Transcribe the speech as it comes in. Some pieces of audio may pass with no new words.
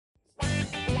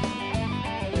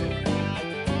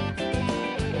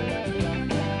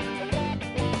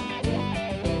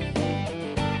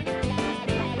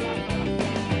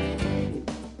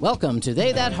Welcome to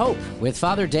They That Hope with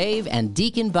Father Dave and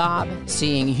Deacon Bob,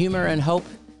 seeing humor and hope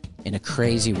in a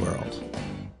crazy world.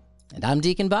 And I'm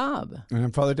Deacon Bob. And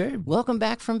I'm Father Dave. Welcome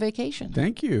back from vacation.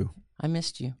 Thank you. I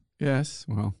missed you. Yes,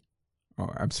 well,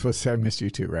 I'm supposed to say I missed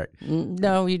you too, right?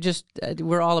 No, you just,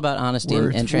 we're all about honesty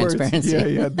and transparency.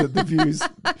 Yeah, the views,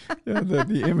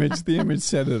 the image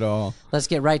said it all. Let's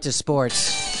get right to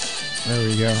sports. There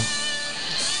we go.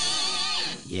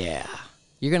 Yeah.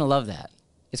 You're going to love that.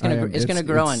 It's going to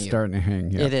grow on you. It's starting to hang.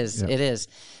 Yeah. It is.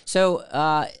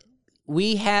 So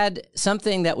we had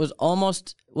something that was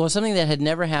something that had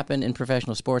never happened in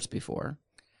professional sports before.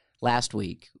 Last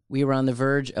week, we were on the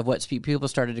verge of what people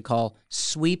started to call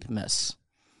sweepmas,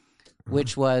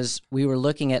 which was we were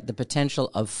looking at the potential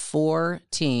of four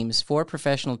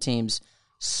professional teams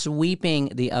sweeping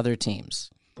the other teams.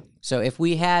 So if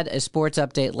we had a sports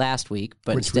update last week,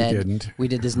 but which instead we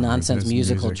did this nonsense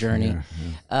musical journey.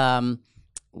 Yeah.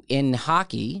 In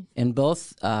hockey, in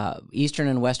both Eastern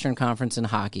and Western Conference in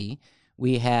hockey,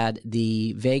 we had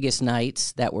the Vegas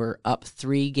Knights that were up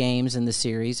 3 games in the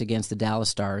series against the Dallas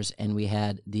Stars, and we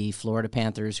had the Florida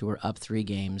Panthers who were up 3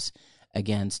 games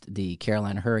against the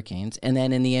Carolina Hurricanes. And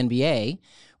then in the NBA,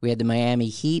 we had the Miami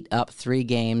Heat up 3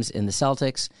 games in the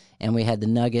Celtics, and we had the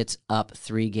Nuggets up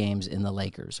 3 games in the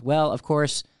Lakers. Well, of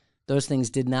course, those things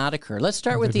did not occur. Let's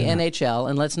start with the NHL,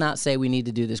 and let's not say we need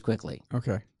to do this quickly.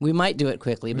 Okay. We might do it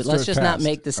quickly, but let's just not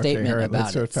make the statement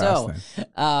about it. So,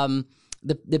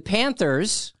 the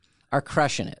Panthers are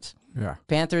crushing it. Yeah.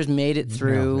 Panthers made it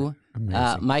through.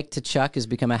 Mike Tkachuk has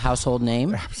become a household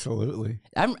name. Absolutely.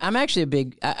 I'm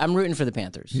actually I'm rooting for the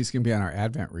Panthers. He's going to be on our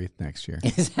Advent wreath next year.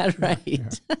 Is that right? Yeah.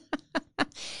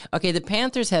 Okay, the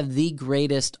Panthers have the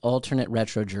greatest alternate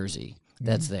retro jersey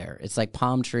that's there. It's like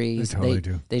palm trees. They totally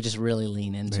do. They just really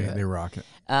lean into it. They rock it.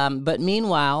 But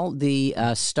meanwhile, the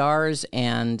Stars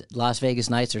and Las Vegas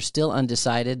Knights are still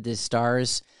undecided. The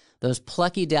Stars, those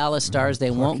plucky Dallas Stars, they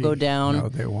won't go down. No,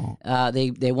 they won't.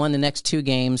 They won the next 2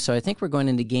 games, so I think we're going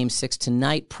into Game 6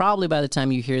 tonight. Probably by the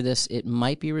time you hear this, it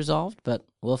might be resolved, but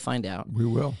we'll find out. We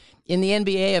will. In the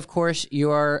NBA, of course,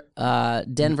 your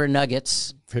Denver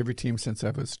Nuggets. Favorite team since I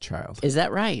was a child. Is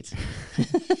that right?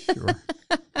 Sure.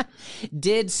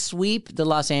 Did sweep the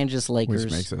Los Angeles Lakers.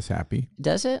 Which makes us happy.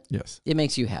 Does it? Yes. It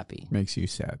makes you happy. Makes you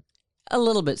sad. A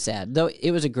little bit sad, though it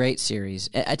was a great series.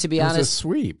 To be honest. It was a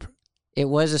sweep. It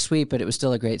was a sweep, but it was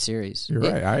still a great series. You're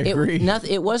right. I agree.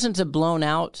 It wasn't a blown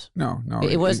out. No.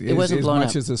 It wasn't blown out.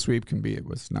 As much as a sweep can be, it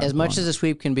was not. As much as a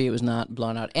sweep can be, it was not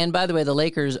blown out. And by the way, the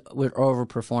Lakers were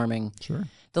overperforming. Sure.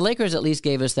 The Lakers at least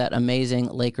gave us that amazing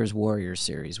Lakers-Warriors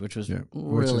series, which was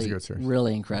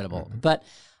really incredible. Mm-hmm. But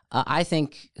I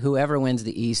think whoever wins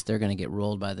the East, they're going to get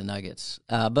rolled by the Nuggets.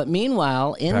 But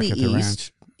meanwhile, in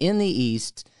the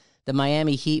East, the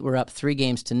Miami Heat were up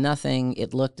 3-0.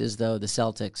 It looked as though the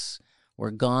Celtics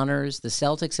were goners. The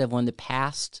Celtics have won the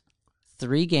past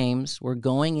 3 games. We're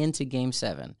going into Game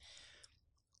 7.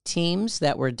 Teams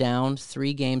that were down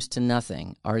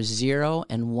 3-0 are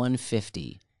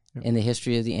 0-150 in the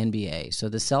history of the NBA. So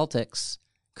the Celtics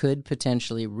could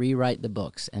potentially rewrite the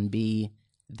books and be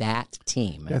that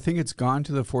team. I think it's gone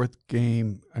to the 4th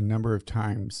game a number of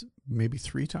times, maybe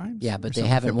 3 times. Yeah, but they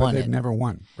haven't won it. They've never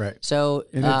won, right? So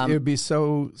it would be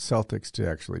so Celtics to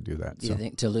actually do that. You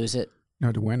think to lose it?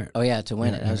 No, to win it. Oh yeah, to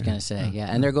win it. I was going to say,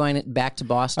 and they're going back to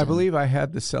Boston. I believe I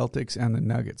had the Celtics and the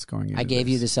Nuggets going in. I gave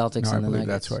you the Celtics and the Nuggets.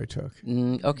 That's what I took.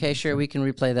 Okay, sure, we can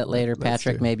replay that later.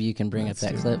 Patrick, maybe you can bring up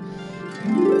that clip.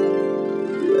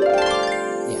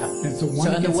 It's a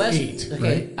 1 against 8, okay,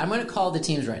 right? I'm going to call the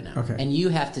teams right now, okay, and you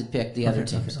have to pick the other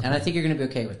teams, and I think you're going to be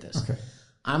okay with this. Okay,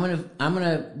 I'm going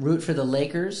to root for the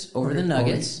Lakers over the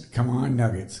Nuggets. Come on,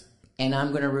 Nuggets. And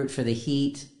I'm going to root for the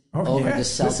Heat over the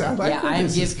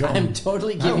Celtics. I'm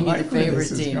totally giving you the favorite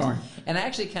teams, and I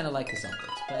actually kind of like the Celtics.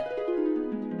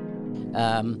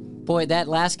 But boy, that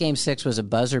last Game 6 was a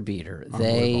buzzer beater.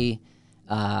 The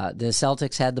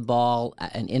Celtics had the ball,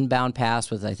 an inbound pass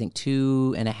with, I think,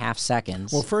 2.5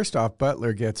 seconds. Well, first off,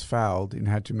 Butler gets fouled and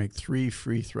had to make 3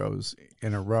 free throws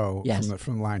in a row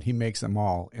from the line. He makes them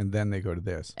all, and then they go to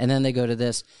this.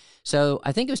 So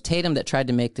I think it was Tatum that tried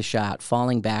to make the shot,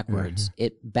 falling backwards. Mm-hmm.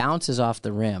 It bounces off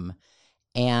the rim,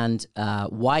 and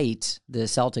White, the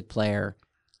Celtic player,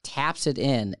 taps it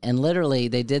in. And literally,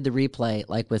 they did the replay,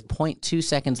 like with 0.2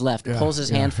 seconds left, pulls his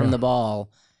hand from the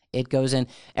ball. It goes in.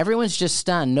 Everyone's just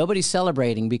stunned. Nobody's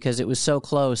celebrating because it was so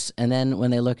close. And then when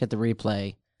they look at the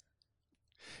replay,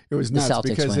 it was nuts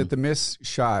because at the missed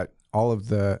shot, all of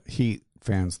the Heat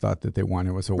fans thought that they won.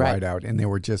 It was a wideout, and they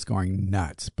were just going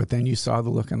nuts. But then you saw the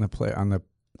look on the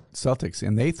Celtics,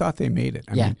 and they thought they made it.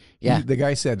 I mean, the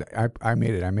guy said, I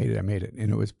made it,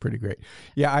 and it was pretty great.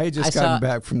 Yeah, I had just gotten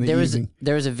back from the evening.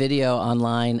 There was a video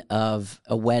online of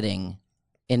a wedding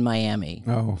in Miami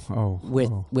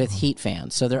with Heat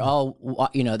fans. So they're all,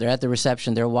 they're at the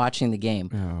reception, they're watching the game.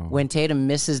 When Tatum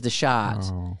misses the shot,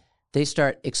 they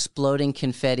start exploding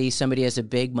confetti. Somebody has a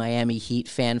big Miami Heat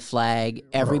fan flag.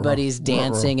 Everybody's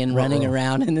dancing and running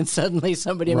around. And then suddenly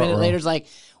somebody a minute later is like,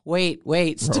 wait,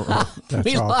 stop.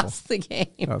 We lost the game.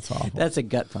 That's awful. That's a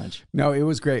gut punch. No, it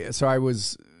was great. So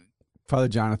Father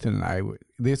Jonathan and I,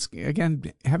 again,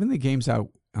 having the games out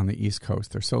on the East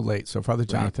Coast, they're so late. So Father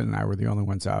Jonathan and I were the only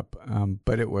ones up.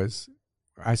 But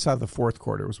I saw the fourth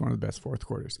quarter. It was one of the best fourth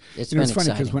quarters. It's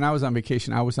funny because when I was on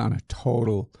vacation, I was on a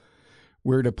total...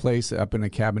 We're at a place up in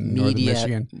a cabin in northern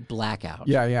Michigan. Blackout.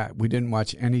 Yeah. We didn't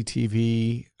watch any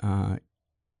TV. No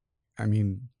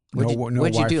What'd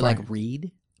Wi-Fi. you do, like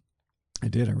read? I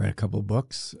did. I read a couple of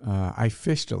books. I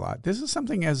fished a lot. This is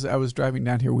something, as I was driving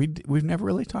down here, we've never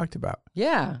really talked about.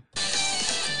 Yeah.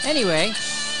 Anyway,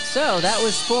 so that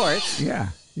was sports. Yeah.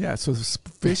 So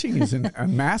fishing is a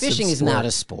massive Fishing is sport. not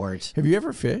a sport. Have you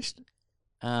ever fished?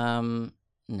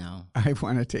 No. I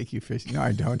want to take you fishing. No,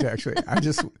 I don't actually. I'm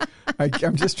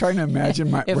just trying to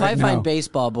imagine If I find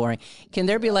baseball boring, can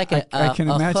there be like a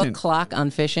hook clock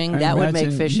on fishing? That would make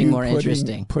fishing more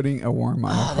interesting. Putting a worm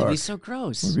on a hook. That'd be so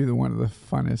gross. Would be one of the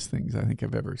funnest things I think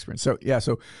I've ever experienced. So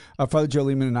Father Joe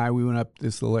Lehman and I, we went up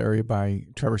this little area by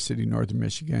Traverse City, northern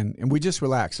Michigan, and we just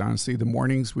relaxed. Honestly, the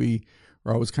mornings we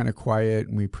were always kind of quiet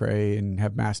and we pray and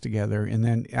have mass together, and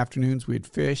then afternoons we'd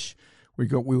fish. We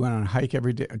went on a hike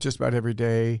every day, just about every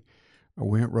day.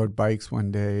 We rode bikes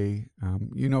one day.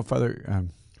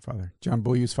 Father John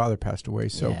Beaulieu's father passed away,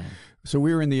 so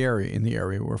we were in the area.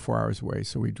 We were 4 hours away,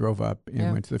 so we drove up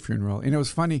and went to the funeral. And it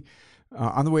was funny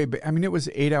on the way. It was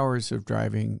 8 hours of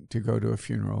driving to go to a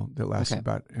funeral that lasted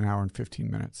about an hour and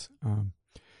 15 minutes.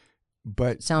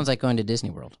 But sounds like going to Disney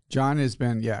World. John has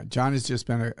just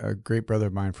been a great brother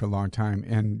of mine for a long time,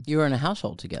 and you were in a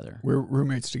household together. We're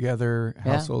roommates together.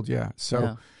 Household,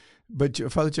 So, but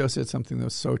Father Joe said something that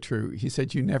was so true. He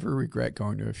said, "You never regret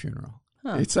going to a funeral."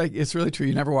 Huh. It's really true.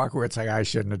 You never walk away. It's like, I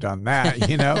shouldn't have done that.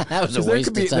 That was a waste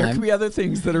of time. There could be other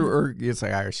things that are. It's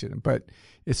like I shouldn't. But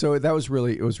so it was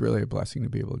really a blessing to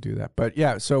be able to do that. But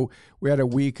so we had a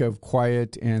week of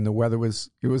quiet, and the weather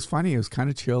was funny. It was kind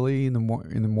of chilly in the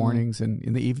mornings and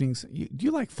in the evenings. Do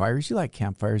you like fires? You like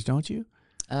campfires, don't you?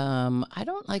 I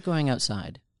don't like going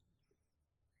outside.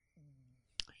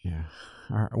 Yeah.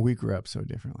 We grew up so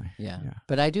differently. Yeah.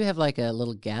 But I do have like a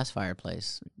little gas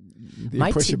fireplace. You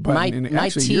push a button, and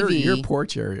actually TV, your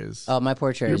porch area is... Oh, my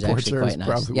porch area is actually quite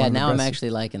nice. Yeah, now I'm actually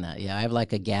liking that. Yeah, I have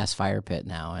like a gas fire pit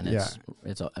now, and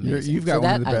it's amazing. You've got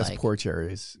one of the best porch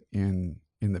areas in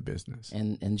the business.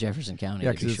 In Jefferson County,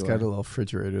 yeah, because it's got a little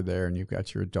refrigerator there, and you've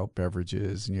got your adult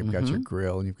beverages, and you've got your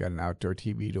grill, and you've got an outdoor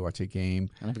TV to watch a game.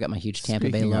 And I've got my huge Tampa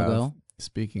Bay logo.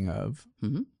 Speaking of...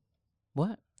 Mm-hmm.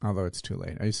 What? Although it's too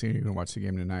late. I just think you're going to watch the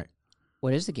game tonight.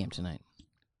 What is the game tonight?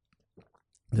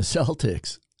 The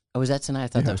Celtics. Oh, is that tonight? I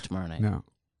thought that was tomorrow night. No,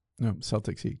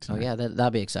 Celtics Heat tonight. Oh, yeah, that'll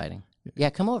be exciting.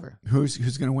 Yeah, come over. Who's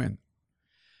going to win?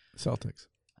 Celtics.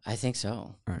 I think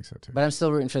so. I think so, too. But I'm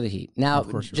still rooting for the Heat. Now,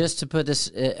 just to put this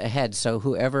ahead, so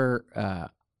whoever,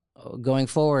 going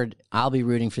forward, I'll be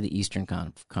rooting for the Eastern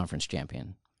Conference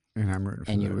champion. And I'm rooting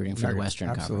for you're rooting for the Western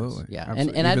Conference. Absolutely. Yeah.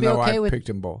 Absolutely. And I'd be okay with... I picked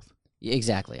them both.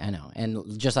 Exactly, I know.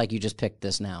 And just like you just picked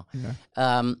this now.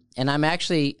 Yeah. And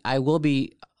I will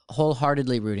be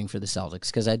wholeheartedly rooting for the Celtics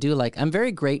because I'm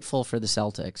very grateful for the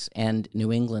Celtics and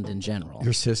New England in general.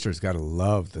 Your sister's got to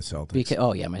love the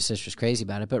Celtics. My sister's crazy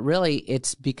about it. But really,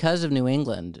 it's because of New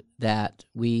England that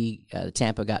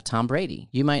Tampa got Tom Brady.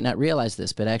 You might not realize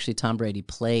this, but actually Tom Brady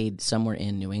played somewhere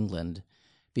in New England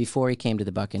before he came to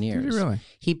the Buccaneers. Did he really?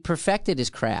 He perfected his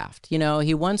craft. He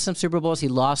won some Super Bowls. He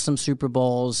lost some Super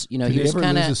Bowls. Did he ever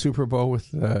lose a Super Bowl with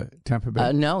Tampa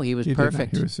Bay? No, he was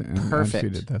perfect. He was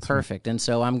perfect. That's perfect. Right. And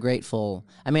so I'm grateful.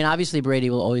 I mean, obviously Brady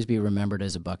will always be remembered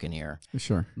as a Buccaneer.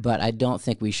 Sure. But I don't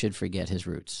think we should forget his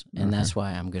roots. And that's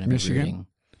why I'm going to be rooting.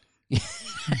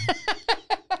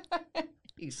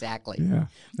 Exactly. Yeah.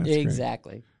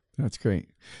 Exactly. Great. That's great.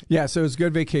 Yeah, so it was a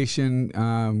good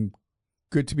vacation.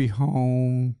 Good to be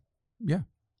home. Yeah.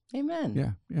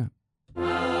 Amen. Yeah.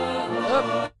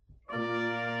 Oh.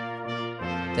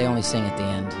 They only sing at the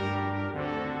end.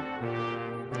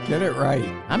 Get it right.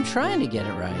 I'm trying to get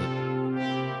it right.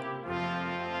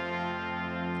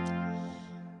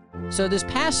 So this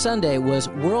past Sunday was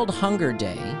World Hunger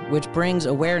Day, which brings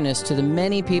awareness to the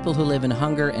many people who live in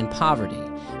hunger and poverty.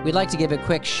 We'd like to give a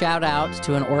quick shout out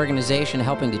to an organization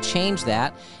helping to change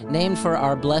that. Named for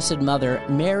our Blessed Mother,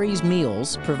 Mary's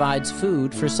Meals provides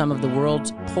food for some of the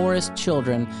world's poorest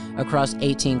children across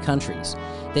 18 countries.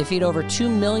 They feed over 2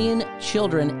 million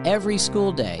children every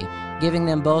school day, giving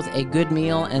them both a good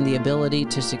meal and the ability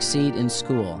to succeed in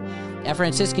school. At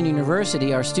Franciscan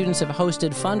University, our students have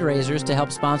hosted fundraisers to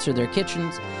help sponsor their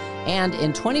kitchens. And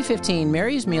in 2015,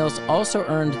 Mary's Meals also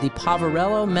earned the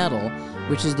Poverello Medal,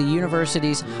 which is the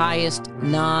university's highest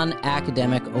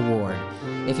non-academic award.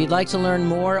 If you'd like to learn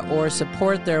more or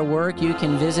support their work, you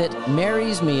can visit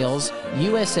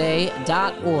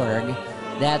marysmealsusa.org.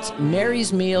 That's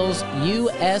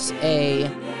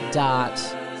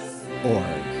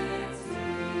marysmealsusa.org.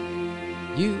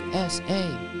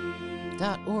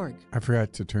 USA.org. I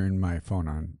forgot to turn my phone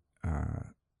on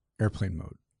airplane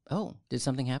mode. Oh, did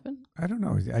something happen? I don't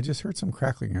know. I just heard some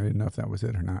crackling. I didn't know if that was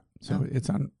it or not. So It's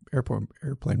on airplane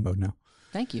mode now.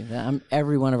 Thank you.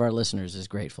 Every one of our listeners is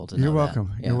grateful to know You're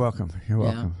welcome. That. You're welcome. You're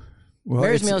welcome. Well,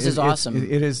 Mary's Meals is awesome.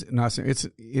 It is awesome.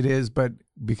 It is, but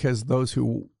because those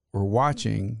who were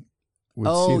watching would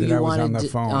see that I was on the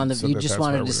phone. You just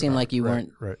wanted to seem like you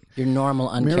weren't your normal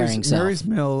uncaring self. Mary's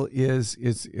Mill is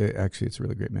actually it's a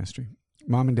really great ministry.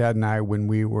 Mom and Dad and I, when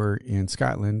we were in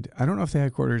Scotland, I don't know if the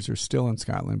headquarters are still in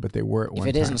Scotland, but they were at one time.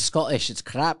 If it isn't Scottish, it's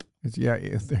crap. Yeah,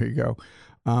 there you go.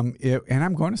 And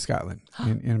I'm going to Scotland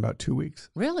in about 2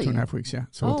 weeks. Really? 2.5 weeks, yeah.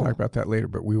 So we'll talk about that later,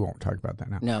 but we won't talk about that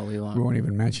now. No, we won't. We won't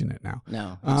even mention it now.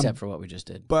 No, except for what we just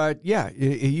did. But yeah,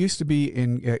 it used to be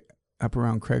up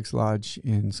around Craig's Lodge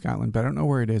in Scotland, but I don't know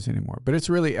where it is anymore. But it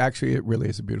really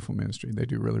is a beautiful ministry. They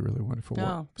do really, really wonderful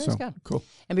work. Praise God. Cool.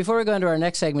 And before we go into our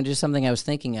next segment, just something I was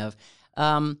thinking of.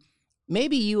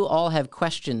 Maybe you all have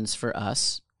questions for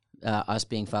us, us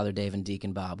being Father Dave and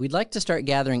Deacon Bob. We'd like to start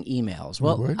gathering emails.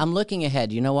 Well, I'm looking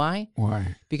ahead. You know why?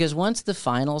 Why? Because once the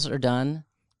finals are done,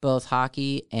 both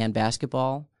hockey and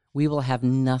basketball, we will have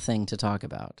nothing to talk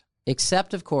about,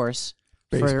 except, of course,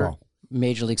 baseball. For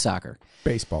Major League Soccer.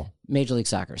 Baseball. Major League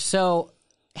Soccer. So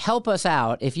help us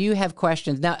out if you have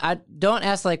questions. Now, don't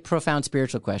ask like profound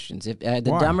spiritual questions. If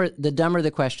the dumber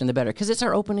the question, the better, because it's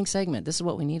our opening segment. This is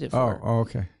what we need it for. Oh,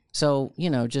 okay. So,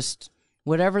 just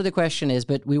whatever the question is,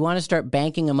 but we want to start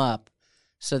banking them up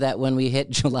so that when we hit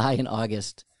July and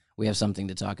August, we have something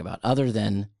to talk about other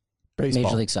than baseball.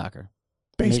 Major League Soccer.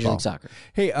 Baseball. Major League Soccer.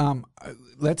 Hey,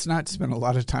 let's not spend a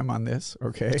lot of time on this,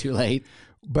 okay? Too late.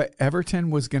 But Everton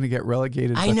was going to get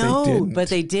relegated, but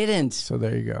they didn't. So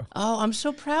there you go. Oh, I'm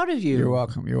so proud of you. You're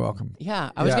welcome. You're welcome. Yeah,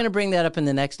 I was going to bring that up in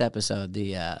the next episode,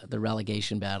 the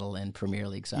relegation battle in Premier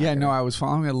League Soccer. Yeah, no, I was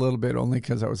following it a little bit only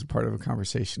because I was a part of a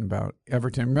conversation about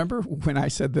Everton. Remember when I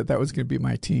said that was going to be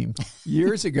my team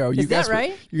years ago? Is that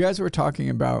right? You guys were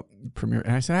talking about Premier,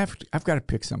 and I said I've got to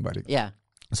pick somebody. Yeah.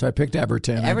 So I picked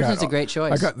Everton. Everton's a great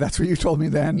choice. That's what you told me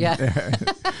then. Yeah.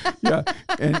 Yeah.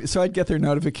 And so I'd get their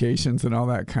notifications and all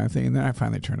that kind of thing. And then I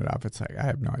finally turned it off. It's like, I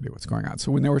have no idea what's going on. So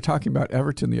when they were talking about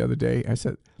Everton the other day, I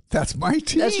said, that's my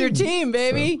team. That's your team,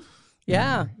 baby. So,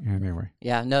 yeah. Anyway.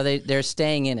 Yeah. No, they're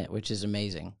staying in it, which is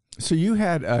amazing. So you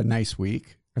had a nice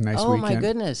week. Oh, my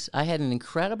goodness. I had an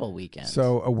incredible weekend.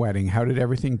 So a wedding. How did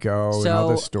everything go? And all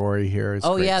the story here is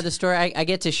great. Yeah, the story. I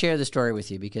get to share the story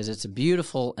with you because it's a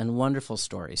beautiful and wonderful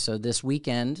story. So this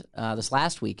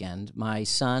last weekend, my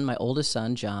oldest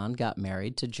son, John, got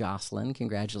married to Jocelyn.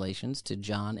 Congratulations to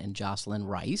John and Jocelyn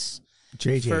Rice.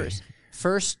 JJ.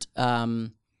 First,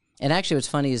 and actually what's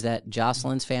funny is that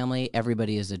Jocelyn's family,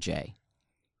 everybody is a J.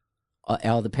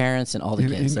 All the parents and all the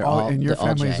kids. And your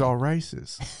family's all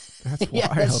Rices. That's wild.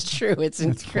 Yeah, that's true. It's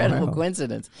an incredible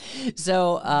coincidence.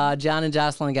 So John and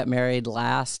Jocelyn got married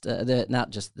not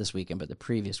just this weekend, but the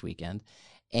previous weekend.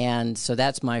 And so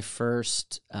that's my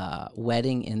first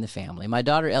wedding in the family. My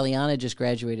daughter Eliana just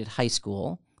graduated high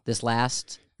school this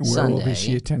last Sunday. Where is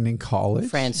she attending college?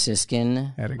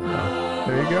 Franciscan. There you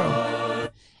go.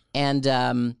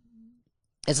 And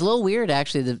it's a little weird,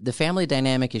 actually. The family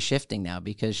dynamic is shifting now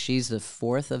because she's the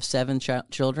fourth of 7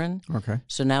 children. Okay.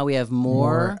 So now we have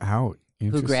more out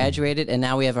who graduated, and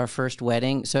now we have our first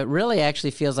wedding. So it really actually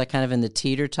feels like kind of in the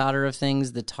teeter-totter of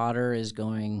things. The totter is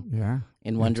going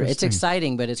in one direction. It's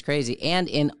exciting, but it's crazy. And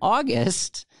in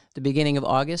August, the beginning of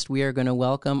August, we are going to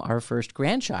welcome our first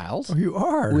grandchild. Oh, you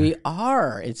are? We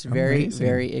are. It's very,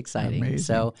 very exciting. Amazing.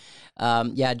 So,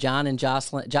 John and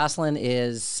Jocelyn. Jocelyn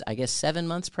is, I guess, 7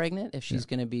 months pregnant if she's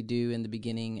going to be due in the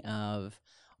beginning of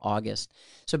August.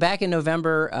 So back in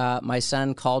November, my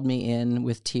son called me in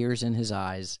with tears in his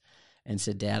eyes and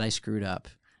said, "Dad, I screwed up.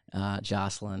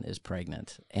 Jocelyn is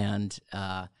pregnant." And,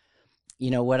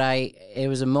 it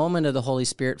was a moment of the Holy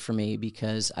Spirit for me,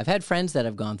 because I've had friends that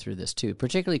have gone through this too,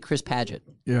 particularly Chris Paget.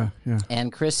 Yeah.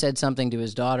 And Chris said something to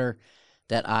his daughter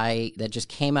that just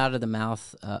came out of the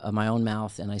mouth, of my own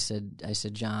mouth. And I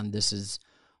said, John, this is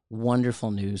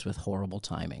wonderful news with horrible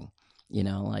timing.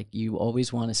 Like, you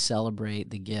always want to celebrate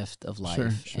the gift of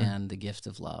life sure. and the gift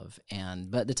of love.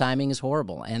 But the timing is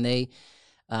horrible. And they,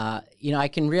 I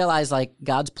can realize, like,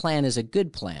 God's plan is a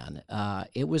good plan.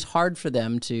 It was hard for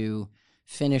them to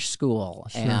finish school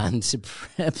and to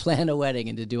plan a wedding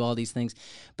and to do all these things.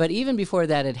 But even before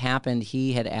that had happened,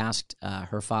 he had asked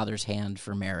her father's hand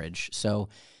for marriage. So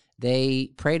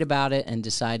they prayed about it and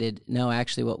decided, no,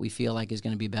 actually what we feel like is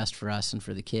going to be best for us and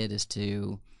for the kid is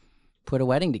to put a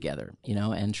wedding together,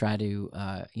 and try to,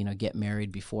 get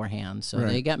married beforehand. So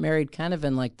they got married kind of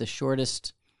in like the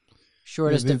shortest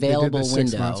available they did the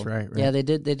window. 6 months, right? Yeah, they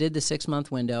did the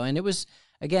 6-month window. And it was,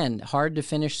 again, hard to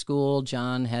finish school.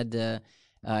 John had to,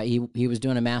 he was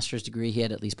doing a master's degree. He had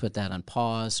to at least put that on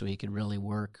pause so he could really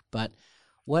work. But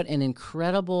what an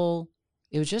incredible,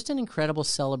 it was just an incredible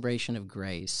celebration of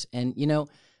grace. And,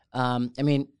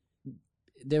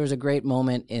 there was a great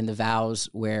moment in the vows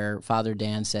where Father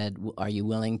Dan said, are you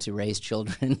willing to raise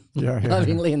children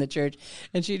lovingly in the church?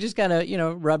 And she just kind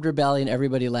of, rubbed her belly, and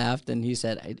everybody laughed. And he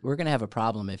said, we're going to have a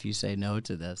problem if you say no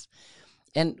to this.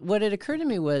 And what had occurred to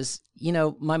me was,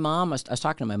 my mom, I was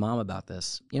talking to my mom about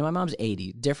this. My mom's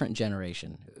 80, different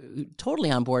generation,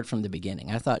 totally on board from the beginning.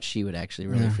 I thought she would actually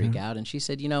really freak out. And she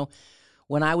said,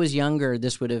 when I was younger,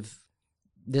 this would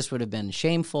have been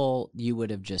shameful. You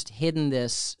would have just hidden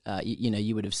this.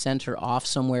 You would have sent her off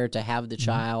somewhere to have the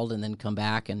child and then come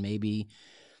back and maybe.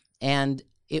 And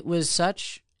it was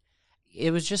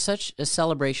just such a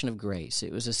celebration of grace.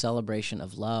 It was a celebration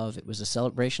of love. It was a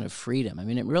celebration of freedom. I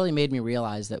mean, it really made me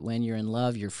realize that when you're in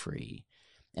love, you're free,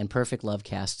 and perfect love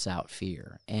casts out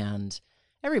fear. And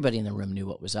everybody in the room knew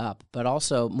what was up, but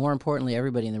also, more importantly,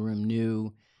 everybody in the room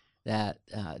knew that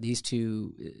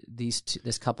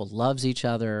this couple loves each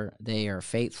other. They are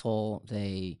faithful.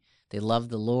 They love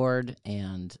the Lord,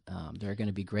 and they're going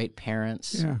to be great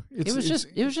parents. Yeah, it was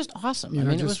just awesome.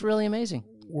 It was really amazing.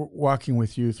 Walking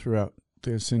with you throughout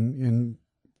this, and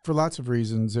for lots of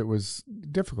reasons, it was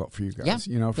difficult for you guys.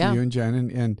 You and Jen,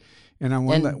 and on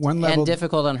one level, and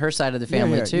difficult on her side of the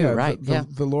family too, right?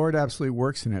 The Lord absolutely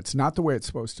works in it. It's not the way it's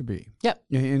supposed to be. Yep.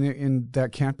 And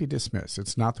that can't be dismissed.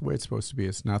 It's not the way it's supposed to be.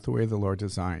 It's not the way the Lord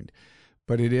designed.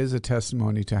 But it is a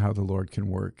testimony to how the Lord can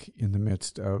work in the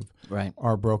midst of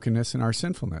our brokenness and our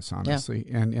sinfulness, honestly.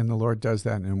 Yeah. And the Lord does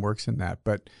that and works in that.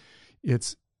 But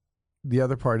the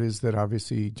other part is that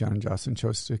obviously John and Jocelyn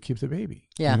chose to keep the baby.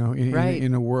 Yeah,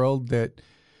 in a world that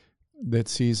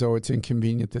sees, it's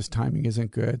inconvenient, this timing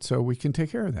isn't good, so we can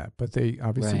take care of that. But they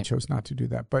obviously chose not to do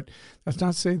that. But that's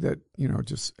not to say that,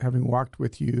 just having walked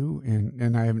with you,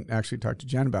 and I haven't actually talked to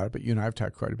Jen about it, but you and I have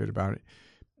talked quite a bit about it.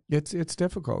 It's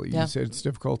difficult. You said it's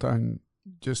difficult on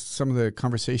just some of the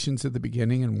conversations at the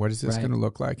beginning, and what is this going to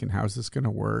look like, and how is this going to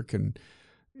work, and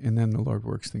then the Lord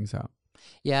works things out.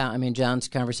 Yeah, John's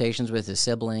conversations with his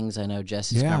siblings. I know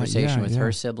Jesse's conversation with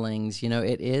her siblings.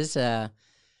 It's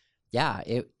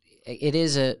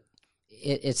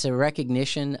a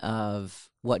recognition of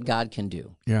what God can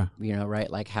do. Yeah.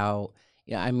 Like how,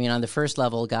 on the first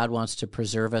level, God wants to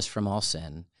preserve us from all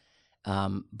sin.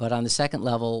 But on the second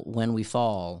level, when we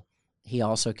fall, he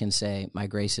also can say, my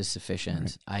grace is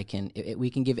sufficient. Right. We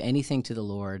can give anything to the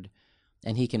Lord,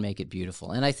 and he can make it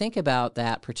beautiful. And I think about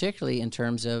that particularly in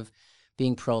terms of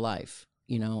being pro-life,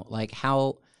 like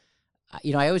how,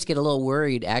 I always get a little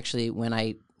worried actually when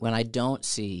I don't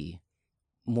see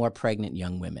more pregnant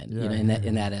young women, in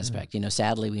that aspect.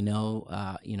 Sadly we know,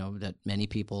 that many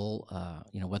people,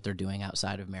 what they're doing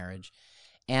outside of marriage.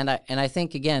 And I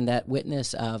think, again, that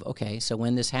witness of, okay, so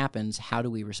when this happens, how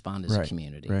do we respond as a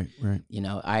community?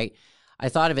 Right. I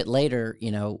thought of it later,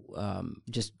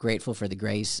 just grateful for the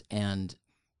grace, and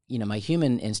my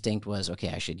human instinct was, okay,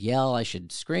 I should yell, I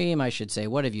should scream, I should say,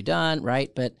 what have you done, right?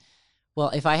 But, well,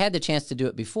 if I had the chance to do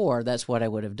it before, that's what I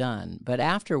would have done. But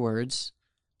afterwards,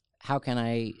 how can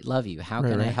I love you? How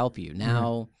can I help you?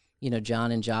 Now,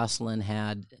 John and Jocelyn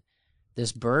had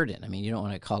this burden. You don't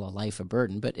want to call a life a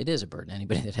burden, but it is a burden.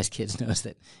 Anybody that has kids knows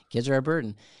that kids are a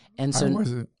burden. And so I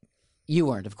wasn't. You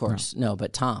weren't, of course. No,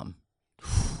 but Tom.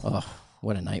 Oh,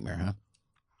 what a nightmare,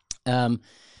 huh?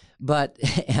 But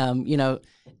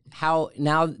how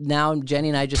now Jenny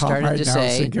and I just started to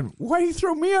say, thinking, why do you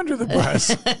throw me under the bus?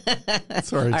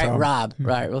 Sorry, Tom. All right, Rob.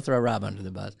 Right, we'll throw Rob under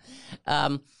the bus.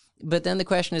 But then the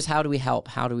question is, how do we help?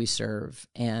 How do we serve?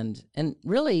 And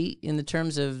really, in the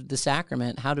terms of the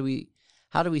sacrament, how do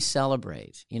we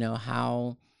celebrate?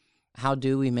 How how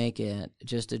do we make it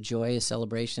just a joyous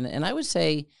celebration? And I would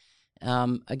say,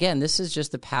 again, this is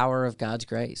just the power of God's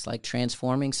grace, like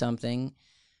transforming something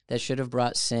that should have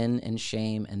brought sin and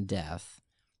shame and death,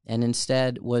 and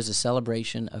instead was a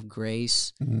celebration of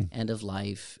grace and of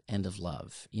life and of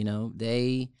love.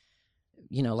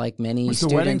 Like many was students. Was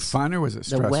the wedding fun or was it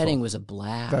stressful? The wedding was a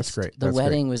blast. That's great. The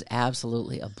wedding was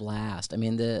absolutely a blast. I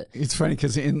mean, it's funny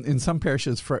because in some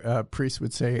parishes, priests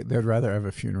would say they'd rather have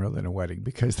a funeral than a wedding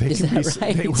because they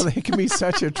can be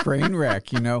such a train wreck.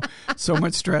 So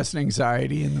much stress and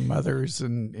anxiety in the mothers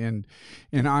and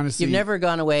honestly, you've never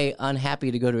gone away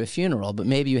unhappy to go to a funeral, but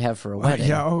maybe you have for a wedding.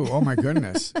 Yeah. Oh my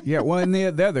goodness. Yeah. Well, and the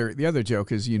other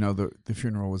joke is the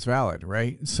funeral was valid,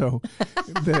 right? So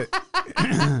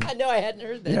I know I hadn't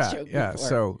heard that joke before. Yeah,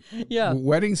 so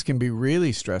weddings can be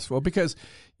really stressful because,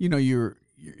 you're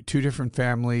two different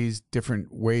families,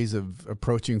 different ways of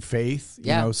approaching faith.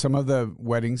 Some of the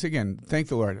weddings, again, thank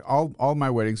the Lord, all my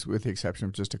weddings, with the exception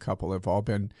of just a couple, have all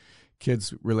been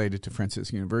kids related to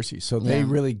Franciscan University. So they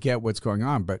really get what's going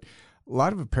on. But a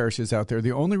lot of parishes out there,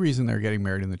 the only reason they're getting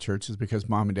married in the church is because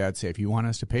mom and dad say, if you want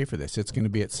us to pay for this, it's going to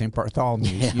be at St.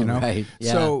 Bartholomew's, Right.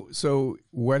 Yeah. So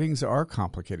weddings are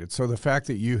complicated. So the fact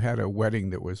that you had a wedding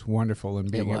that was wonderful and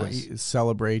being able to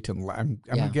celebrate and I'm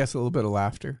going to guess a little bit of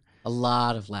laughter. A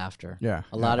lot of laughter. Yeah.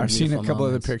 A lot of I've seen a couple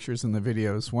moments. of the pictures and the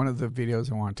videos. One of the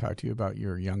videos I want to talk to you about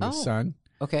your youngest son.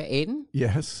 Okay, Aiden?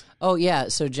 Yes. Oh, yeah.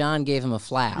 So John gave him a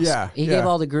flask. Yeah. He gave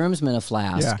all the groomsmen a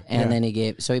flask, and then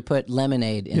he put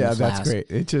lemonade in the flask. Yeah, that's great.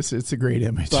 It's a great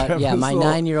image. But my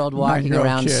 9-year-old walking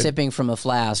around sipping from a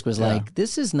flask was like,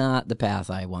 this is not the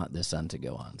path I want this son to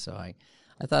go on. So I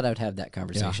thought I would have that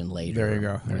conversation later. There you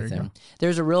go. With him.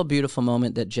 There's a real beautiful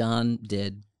moment that John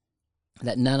did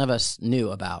that none of us knew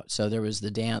about. So there was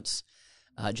the dance.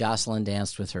 Jocelyn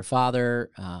danced with her father.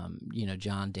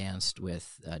 John danced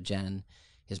with Jen,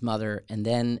 his mother, and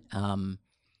then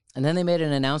they made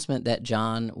an announcement that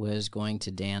John was going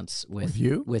to dance with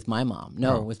you? With my mom.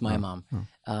 No, with my mom,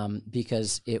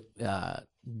 because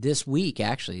this week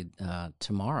actually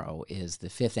tomorrow is the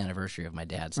 5th anniversary of my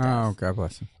dad's death. Oh, God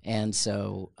bless him. And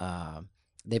so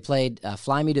they played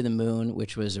 "Fly Me to the Moon,"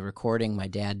 which was a recording my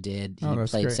dad did. He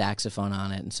played saxophone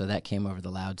on it, and so that came over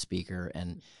the loudspeaker.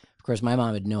 And of course, my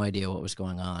mom had no idea what was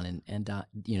going on,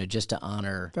 and just to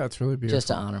honor. That's really beautiful. Just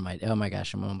to honor oh my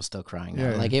gosh, I'm almost still crying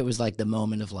now. Like it was like the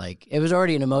moment of it was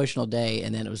already an emotional day,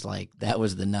 and then it was like that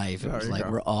was the knife. It was like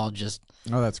we're all just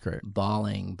that's great,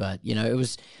 bawling. But it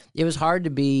was hard to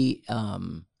be.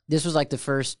 This was like the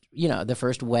first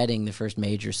wedding, the first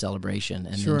major celebration,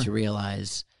 and then to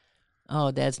realize, oh,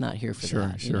 Dad's not here for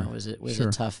that. It was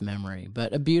a tough memory,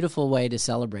 but a beautiful way to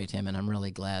celebrate him, and I'm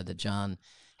really glad that John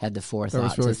had the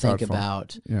forethought to think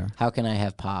about how can I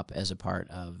have Pop as a part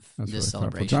of this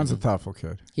celebration. Thoughtful. John's a thoughtful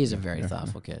kid. He's a very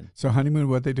thoughtful kid. So honeymoon,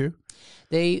 what'd they do?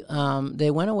 They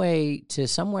went away to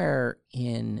somewhere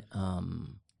in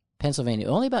Pennsylvania,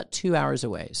 only about 2 hours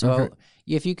away. So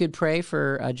if you could pray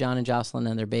for John and Jocelyn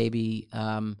and their baby.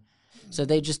 So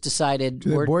they just decided.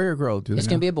 Do they boy or girl? It's going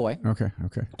to be a boy. Okay.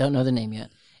 Don't know the name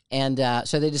yet. And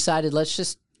so they decided, let's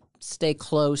just stay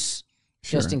close.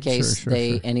 Just in case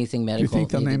anything medical needed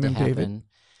to happen. Do you think they'll name him David?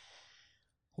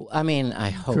 I mean,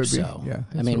 I hope so. Yeah,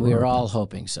 I mean, we were all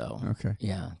hoping so. Okay.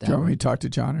 Yeah. Do you want me to talk to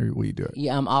John, or will you do it?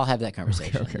 Yeah, I'll have that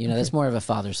conversation. Okay. That's more of a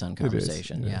father-son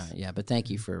conversation. It is. Yeah. But thank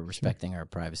you for respecting our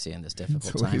privacy in this difficult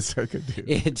time. It's the least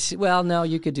I could do. Well, no,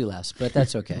 you could do less, but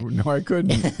that's okay. No, I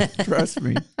couldn't. Trust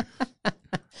me.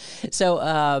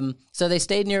 So they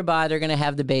stayed nearby. They're going to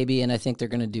have the baby, and I think they're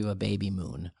going to do a baby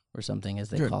moon or something, as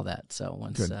they call that. So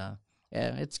once.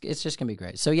 Yeah, it's just going to be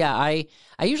great. So, I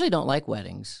usually don't like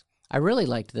weddings. I really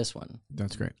liked this one.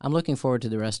 That's great. I'm looking forward to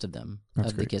the rest of them,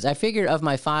 the kids. I figured of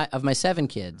my 7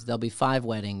 kids, there'll be 5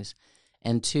 weddings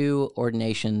and 2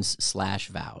 ordinations /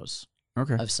 vows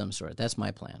of some sort. That's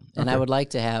my plan. And I would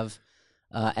like to have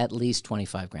at least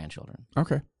 25 grandchildren.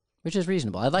 Okay. Which is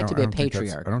reasonable. I'd like to be a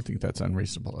patriarch. I don't think that's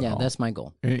unreasonable at all. Yeah, that's my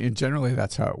goal. And generally,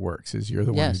 that's how it works, is you're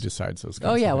the one who decides those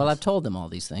kinds of things. Well, I've told them all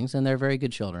these things, and they're very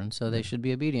good children, so they should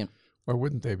be obedient. Or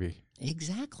wouldn't they be?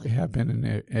 Exactly. They have been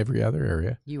in every other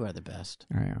area. You are the best.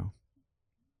 I know.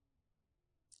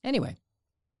 Anyway,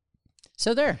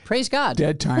 so there. Praise God.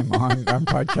 Dead time on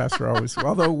podcasts are always.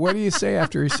 Although, what do you say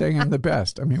after he's saying I'm the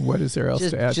best? I mean, what is there else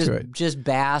to add to it? Just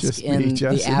bask in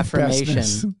the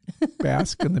affirmation.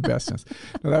 Bask in the bestness.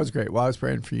 No, that was great. Well, I was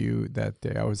praying for you that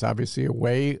day. I was obviously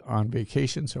away on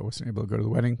vacation, so I wasn't able to go to the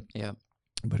wedding. Yeah.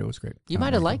 But it was great. You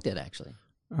might have liked it, actually.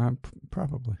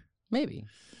 Probably. Maybe.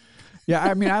 Yeah,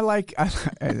 I mean,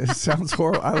 it sounds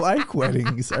horrible. I like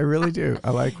weddings. I really do.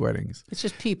 I like weddings. It's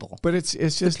just people. But it's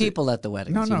just the people at the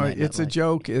weddings. No, it's a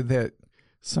joke that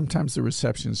sometimes the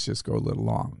receptions just go a little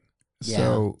long.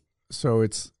 Yeah. So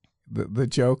it's the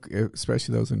joke,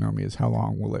 especially those who know me, is how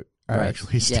long will it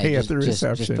actually stay at the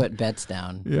reception? Just put bets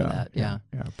down for that. Yeah.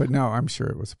 But no, I'm sure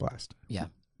it was a blast. Yeah.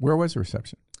 Where was the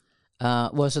reception?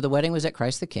 So the wedding was at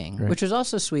Christ the King, which was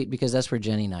also sweet because that's where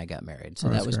Jenny and I got married. So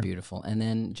that was great. Beautiful. And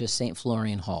then just St.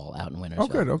 Florian Hall out in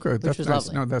Wintersville. Oh, good. That's was nice.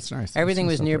 lovely. No, that's nice. Everything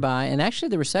was nearby. And actually,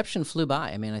 the reception flew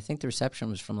by. I mean, I think the reception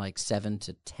was from like 7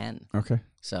 to 10. Okay.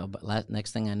 So, but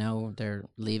next thing I know, they're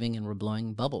leaving and we're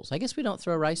blowing bubbles. I guess we don't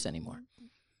throw rice anymore.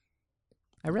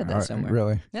 I read that somewhere.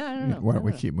 Really? Yeah, I don't know. Why don't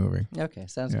we keep moving? Okay,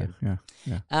 sounds good.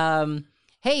 Yeah.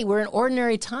 Hey, we're in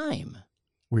ordinary time.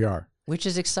 We are. Which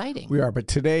is exciting. We are. But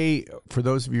today, for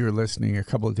those of you who are listening, a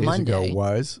couple of days ago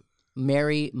was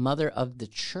Mary, Mother of the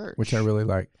Church. Which I really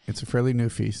like. It's a fairly new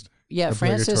feast. Yeah,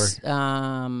 Francis,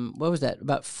 what was that?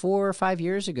 About 4 or 5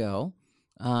 years ago,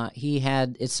 he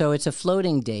had it. So it's a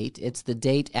floating date. It's the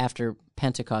date after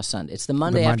Pentecost Sunday. It's the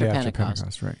Monday after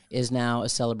Pentecost. Right. Is now a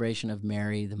celebration of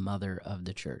Mary, the Mother of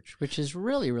the Church, which is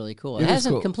really, really cool. It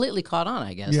hasn't completely caught on,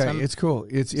 I guess. Yeah, it's cool.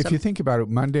 If you think about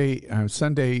it,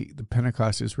 Sunday, the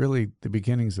Pentecost is really the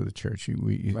beginnings of the church.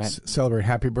 We celebrate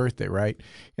Happy Birthday, right?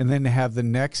 And then to have the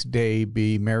next day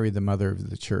be Mary, the Mother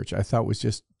of the Church, I thought was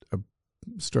just a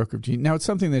stroke of genius. Now, it's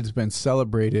something that has been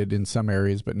celebrated in some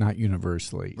areas, but not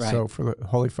universally. Right. So for the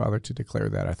Holy Father to declare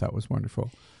that, I thought was wonderful.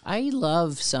 I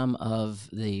love some of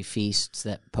the feasts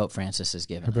that Pope Francis has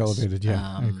given us. Elevated,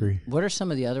 yeah, I agree. What are some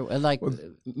of the other, like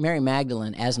Mary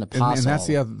Magdalene as an apostle? And that's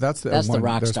the other. That's the one.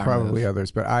 rock There's star probably move.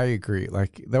 others, but I agree.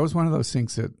 Like that was one of those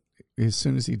things that as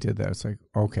soon as he did that, it's like,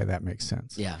 okay, that makes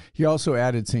sense. Yeah. He also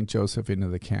added St. Joseph into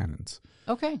the canons.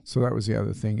 Okay. So that was the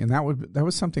other thing, and that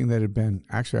was something that had been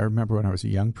actually. I remember when I was a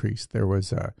young priest, there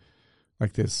was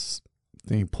like this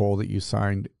poll that you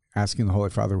signed asking the Holy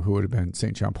Father, who would have been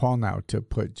St. John Paul now, to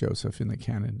put Joseph in the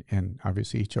canon, and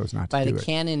obviously he chose not to do it. By the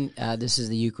canon, this is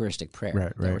the Eucharistic prayer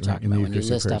that we're talking about when you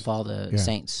list up all the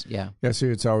saints. Yeah. Yeah, so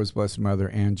it's always Blessed Mother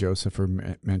and Joseph are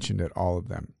mentioned at all of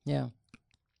them. Yeah.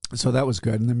 So that was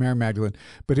good, and the Mary Magdalene.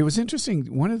 But it was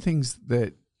interesting, one of the things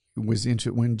that was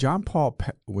interesting, when John Paul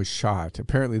was shot,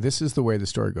 apparently this is the way the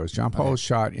story goes. John Paul was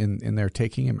shot, and they're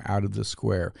taking him out of the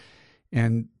square.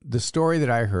 And the story that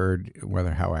I heard,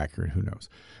 whether how accurate, who knows,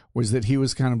 was that he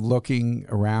was kind of looking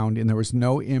around and there was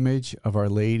no image of Our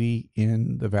Lady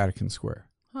in the Vatican Square,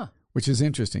 which is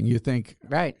interesting. You think,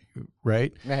 right?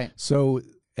 So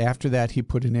after that, he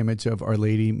put an image of Our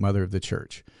Lady, Mother of the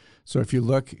Church. So if you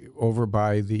look over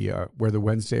by the where the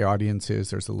Wednesday audience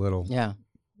is, there's a little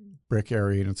brick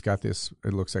area, and it's got this,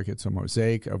 it looks like it's a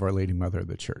mosaic of Our Lady, Mother of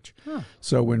the Church.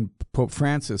 So when Pope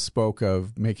Francis spoke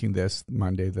of making this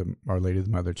Monday Our Lady, the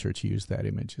Mother of the Church, he used that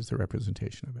image as the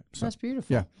representation of it. So, that's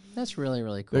beautiful. Yeah. That's really,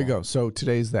 really cool. There you go. So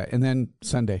today's that. And then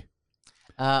Sunday.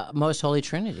 Most Holy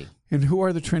Trinity. And who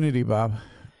are the Trinity, Bob?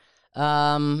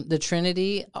 The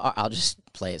Trinity, I'll just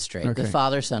play it straight. Okay. The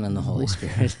Father, Son, and the Holy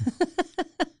Spirit.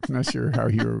 I'm not sure how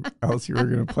else you were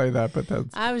going to play that, but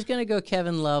that's... I was going to go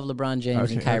Kevin Love, LeBron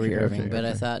James, and Kyrie Irving, but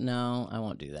I thought, no, I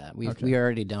won't do that. We're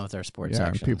already done with our sports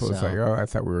section. Yeah, people say, I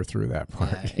thought we were through that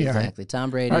part. Yeah, exactly. Tom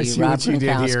Brady, Rob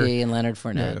Gronkowski, and Leonard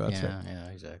Fournette. Yeah,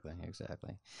 exactly.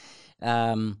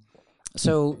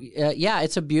 So,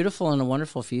 it's a beautiful and a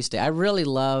wonderful feast day. I really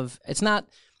love. It's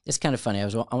kind of funny. I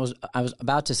was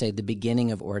about to say the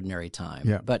beginning of ordinary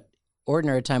time, but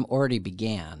ordinary time already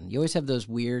began. You always have those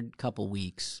weird couple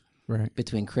weeks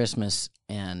between Christmas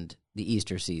and the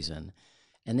Easter season,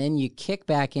 and then you kick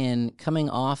back in, coming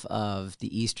off of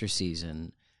the Easter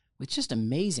season, with just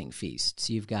amazing feasts.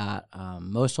 You've got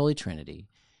Most Holy Trinity,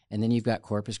 and then you've got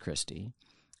Corpus Christi,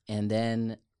 and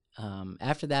then.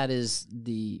 After that is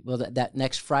that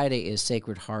next Friday is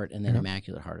Sacred Heart and then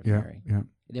Immaculate Heart of Mary. Yeah.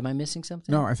 Am I missing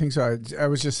something? No, I think so. I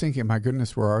was just thinking, my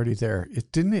goodness, we're already there.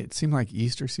 It seem like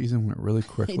Easter season went really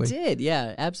quickly. It did,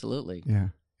 yeah, absolutely. Yeah.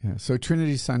 So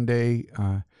Trinity Sunday,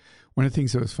 one of the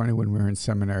things that was funny when we were in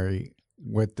seminary,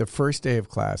 with the first day of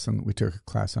class, and we took a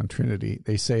class on Trinity,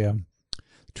 they say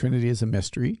Trinity is a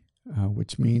mystery,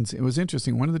 which means, it was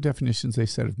interesting, one of the definitions they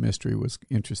said of mystery was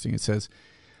interesting. It says,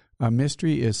 a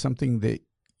mystery is something that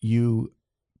you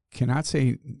cannot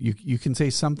say, you can say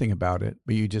something about it,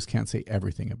 but you just can't say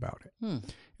everything about it.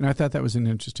 And I thought that was an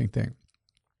interesting thing.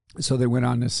 So they went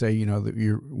on to say,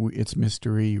 that it's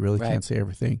mystery, you really can't say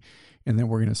everything. And then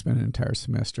we're going to spend an entire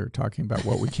semester talking about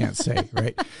what we can't say,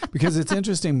 right? Because it's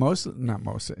interesting,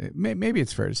 maybe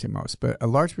it's fair to say most, but a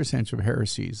large percentage of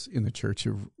heresies in the church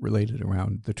are related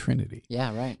around the Trinity.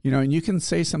 Yeah, right. And you can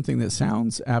say something that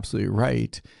sounds absolutely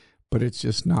right, but it's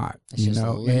just not. It's just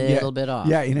a little bit off.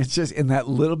 Yeah, and it's just, and that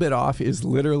little bit off is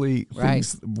literally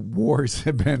things, wars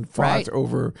have been fought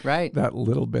over that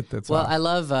little bit that's off. I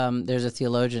love, there's a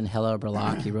theologian, Hillel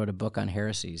Berlach, he wrote a book on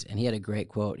heresies, and he had a great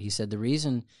quote. He said, the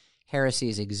reason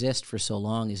heresies exist for so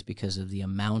long is because of the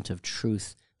amount of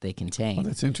truth they contain. Oh,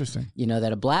 that's interesting.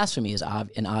 That a blasphemy is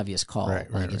an obvious call.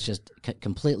 It's just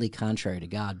completely contrary to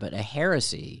God, but a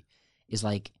heresy is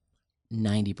like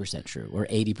 90% true or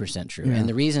 80% true. Yeah. And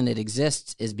the reason it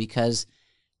exists is because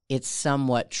it's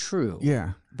somewhat true.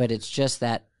 Yeah. But it's just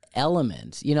that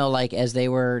element, like as they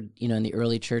were, in the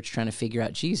early church trying to figure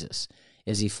out Jesus.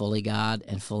 Is he fully God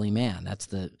and fully man? That's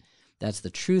the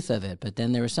truth of it. But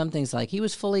then there were some things like he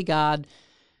was fully God,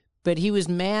 but he was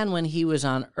man when he was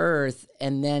on earth,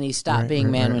 and then he stopped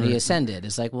being man when he ascended.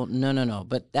 It's like, well, no.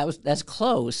 But that's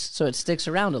close, so it sticks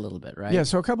around a little bit, right? Yeah,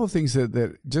 so a couple of things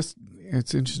that just,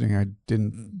 it's interesting. I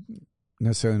didn't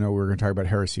necessarily know we were going to talk about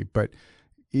heresy, but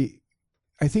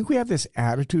I think we have this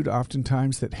attitude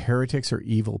oftentimes that heretics are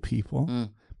evil people,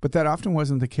 but that often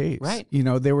wasn't the case. Right.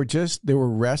 They were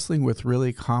wrestling with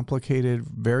really complicated,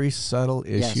 very subtle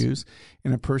issues,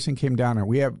 and a person came down and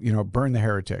we have, burn the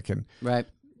heretic. And right.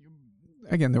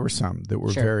 Again, there were some that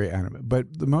were very animate,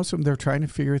 but the most of them, they're trying to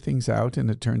figure things out,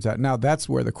 and it turns out, now that's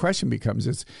where the question becomes,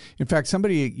 in fact,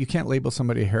 you can't label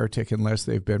somebody a heretic unless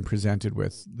they've been presented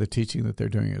with the teaching that they're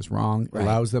doing is wrong,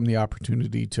 allows them the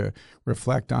opportunity to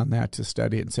reflect on that, to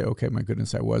study it and say, okay, my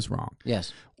goodness, I was wrong.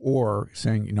 Yes. Or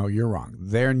saying, you're wrong.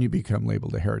 Then you become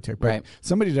labeled a heretic. But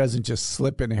somebody doesn't just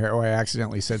slip in here, I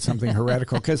accidentally said something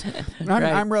heretical, because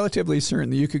I'm relatively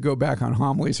certain that you could go back on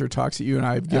homilies or talks that you and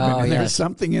I have given, and there's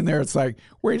something in there, it's like,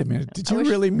 wait a minute, did you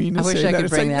really mean to say that?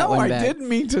 It's like, no, I didn't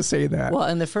mean to say that. Well,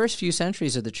 in the first few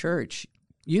centuries of the church,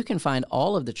 you can find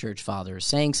all of the church fathers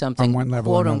saying something on one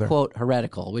level quote unquote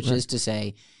heretical, which is to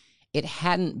say it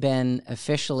hadn't been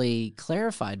officially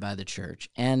clarified by the church,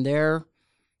 and they're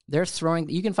throwing.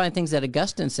 You can find things that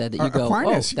Augustine said that you go,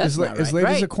 Aquinas, that's not right. As late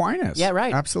as Aquinas. Yeah,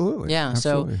 right. Absolutely. Yeah.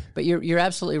 Absolutely. So, but you're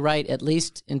absolutely right. At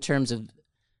least in terms of,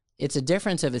 it's a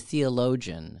difference of a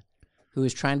theologian who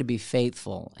is trying to be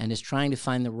faithful and is trying to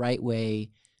find the right way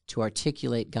to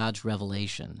articulate God's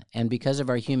revelation. And because of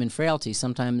our human frailty,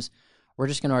 sometimes we're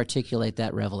just going to articulate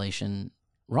that revelation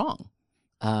wrong.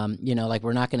 Like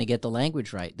we're not going to get the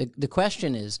language right. The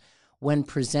question is, when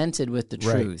presented with the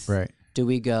truth, do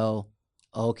we go,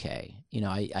 okay,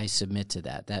 I submit to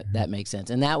that. That makes sense.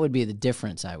 And that would be the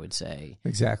difference, I would say.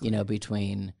 Exactly.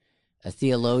 Between a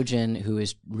theologian who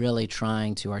is really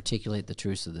trying to articulate the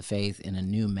truths of the faith in a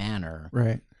new manner,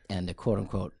 and a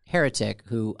quote-unquote heretic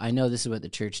who, I know this is what the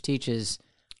church teaches,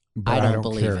 but I don't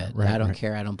believe it. I don't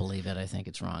care. I don't believe it. I think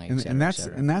it's wrong, and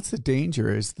that's the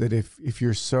danger, is that if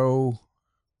you're so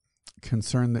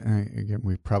concerned, that, again,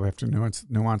 we probably have to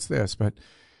nuance this, but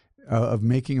of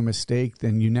making a mistake,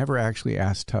 then you never actually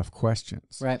ask tough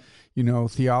questions. Right.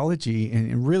 Theology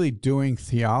and really doing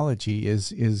theology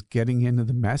is getting into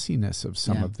the messiness of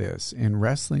some of this and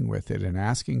wrestling with it and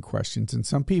asking questions. And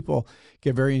some people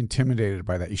get very intimidated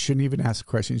by that. You shouldn't even ask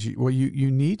questions.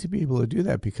 You need to be able to do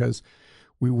that, because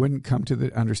we wouldn't come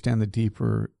to understand the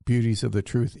deeper beauties of the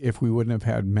truth if we wouldn't have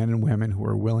had men and women who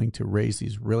are willing to raise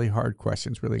these really hard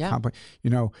questions, really complex.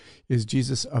 Is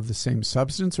Jesus of the same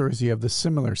substance, or is he of the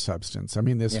similar substance? I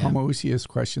mean, this homoousios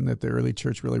question that the early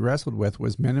church really wrestled with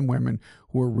was men and women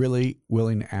who were really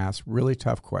willing to ask really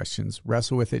tough questions,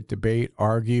 wrestle with it, debate,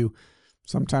 argue,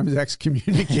 sometimes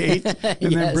excommunicate,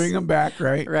 and then bring them back,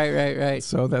 right? Right.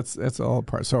 So that's all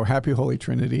part. So happy Holy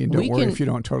Trinity, and don't worry if you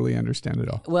don't totally understand it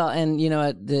all. Well, and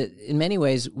in many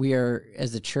ways, we are,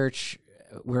 as the church,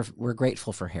 we're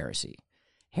grateful for heresy.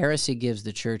 Heresy gives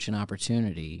the church an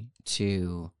opportunity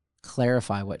to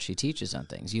clarify what she teaches on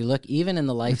things. You look even in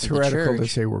the life of the church. It's heretical to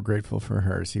say we're grateful for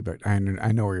heresy, but I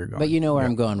know where you're going. But you know where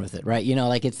I'm going with it, right?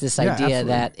 Like it's this idea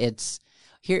that it's.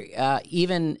 Here,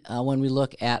 even when we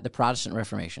look at the Protestant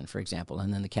Reformation, for example,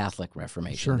 and then the Catholic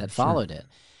Reformation that followed it,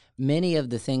 many of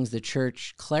the things the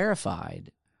church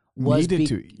clarified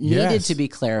needed to be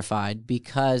clarified,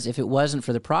 because if it wasn't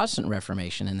for the Protestant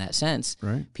Reformation in that sense,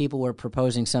 people were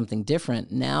proposing something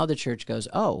different. Now the church goes,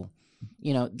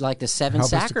 like the seven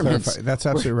sacraments. That's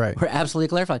absolutely right. We're absolutely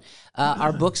clarified.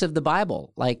 Our books of the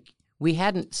Bible, like we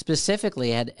hadn't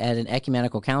specifically had an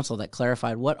ecumenical council that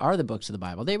clarified what are the books of the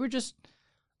Bible. They were just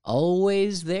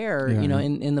always there,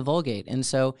 in the Vulgate. And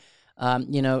so,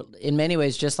 in many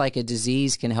ways, just like a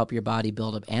disease can help your body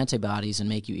build up antibodies and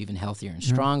make you even healthier and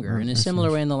stronger, in a similar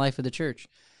way in the life of the church.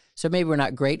 So maybe we're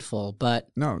not grateful, but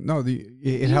it helps.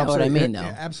 You know what I mean, though.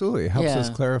 Absolutely, it helps us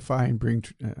clarify and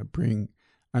bring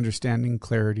understanding,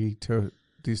 clarity to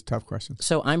these tough questions.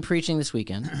 So I'm preaching this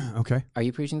weekend. Okay. Are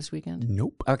you preaching this weekend?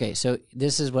 Nope. Okay, so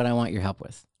this is what I want your help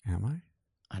with. Am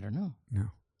I? I don't know. No. All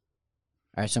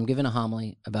right, so I'm giving a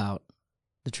homily about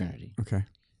the Trinity. Okay.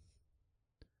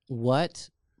 What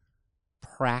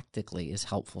practically is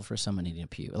helpful for someone in a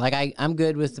pew? Like I'm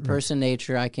good with the person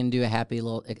nature. I can do a happy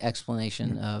little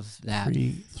explanation of that.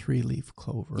 Three-leaf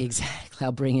clover. Exactly.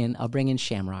 I'll bring in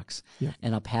shamrocks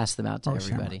and I'll pass them out to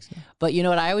everybody. Yeah. But you know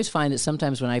what? I always find that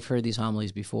sometimes when I've heard these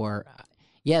homilies before,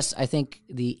 yes, I think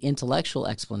the intellectual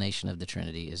explanation of the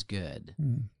Trinity is good.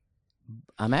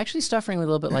 I'm actually suffering with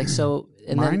a little bit like so.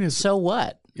 And mine then, is so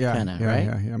what? Yeah, kinda, right?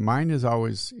 Yeah. Mine is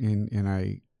always and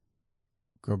I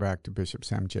go back to Bishop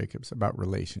Sam Jacobs about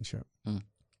relationship.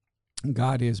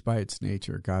 God is by its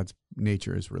nature. God's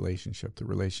nature is relationship. The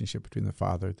relationship between the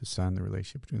Father, the Son, the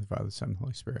relationship between the Father, the Son, and the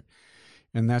Holy Spirit.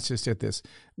 And that's just it.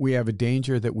 We have a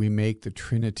danger that we make the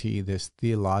Trinity this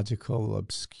theological,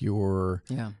 obscure.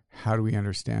 Yeah. How do we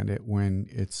understand it when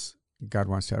it's God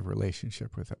wants to have a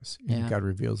relationship with us? And God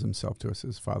reveals Himself to us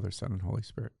as Father, Son, and Holy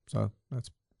Spirit. So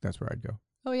that's where I'd go.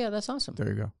 Oh, yeah, that's awesome. There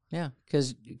you go. Yeah,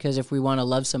 because if we want to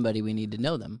love somebody, we need to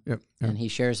know them. Yep. And He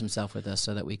shares Himself with us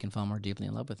so that we can fall more deeply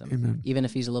in love with Him. Amen. Even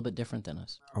if He's a little bit different than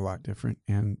us. A lot different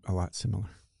and a lot similar.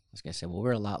 I was going to say, well,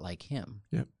 we're a lot like Him.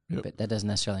 Yep. But that doesn't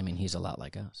necessarily mean He's a lot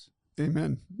like us.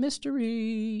 Amen.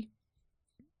 Mystery.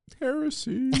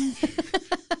 Heresy.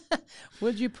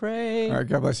 Would you pray? All right,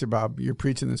 God bless you, Bob. You're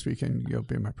preaching this weekend. You'll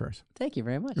be in my prayers. Thank you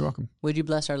very much. You're welcome. Would you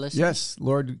bless our listeners? Yes,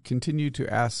 Lord, continue to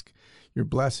ask your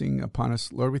blessing upon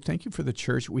us. Lord, we thank you for the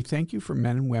church. We thank you for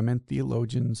men and women,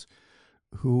 theologians,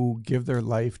 who give their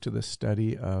life to the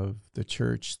study of the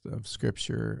church, of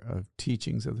Scripture, of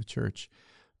teachings of the church.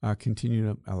 Continue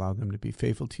to allow them to be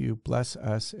faithful to you. Bless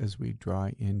us as we draw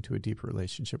into a deeper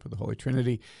relationship with the Holy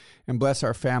Trinity, and bless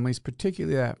our families,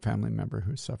 particularly that family member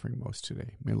who is suffering most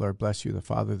today. May Lord bless you, the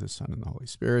Father, the Son, and the Holy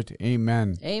Spirit.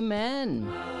 Amen. Amen.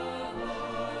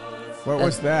 What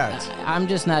was that? I'm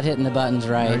just not hitting the buttons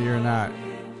right. No, you're not.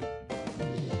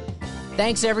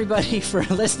 Thanks, everybody, for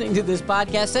listening to this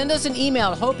podcast. Send us an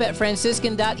email,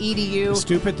 hope@franciscan.edu.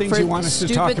 Stupid things you want us to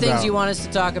talk about. Stupid things you want us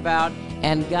to talk about.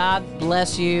 And God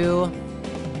bless you.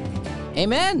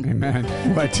 Amen.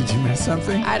 Amen. What, did you miss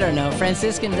something? I don't know.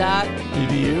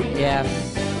 Franciscan.edu? Yeah.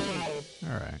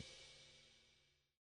 All right.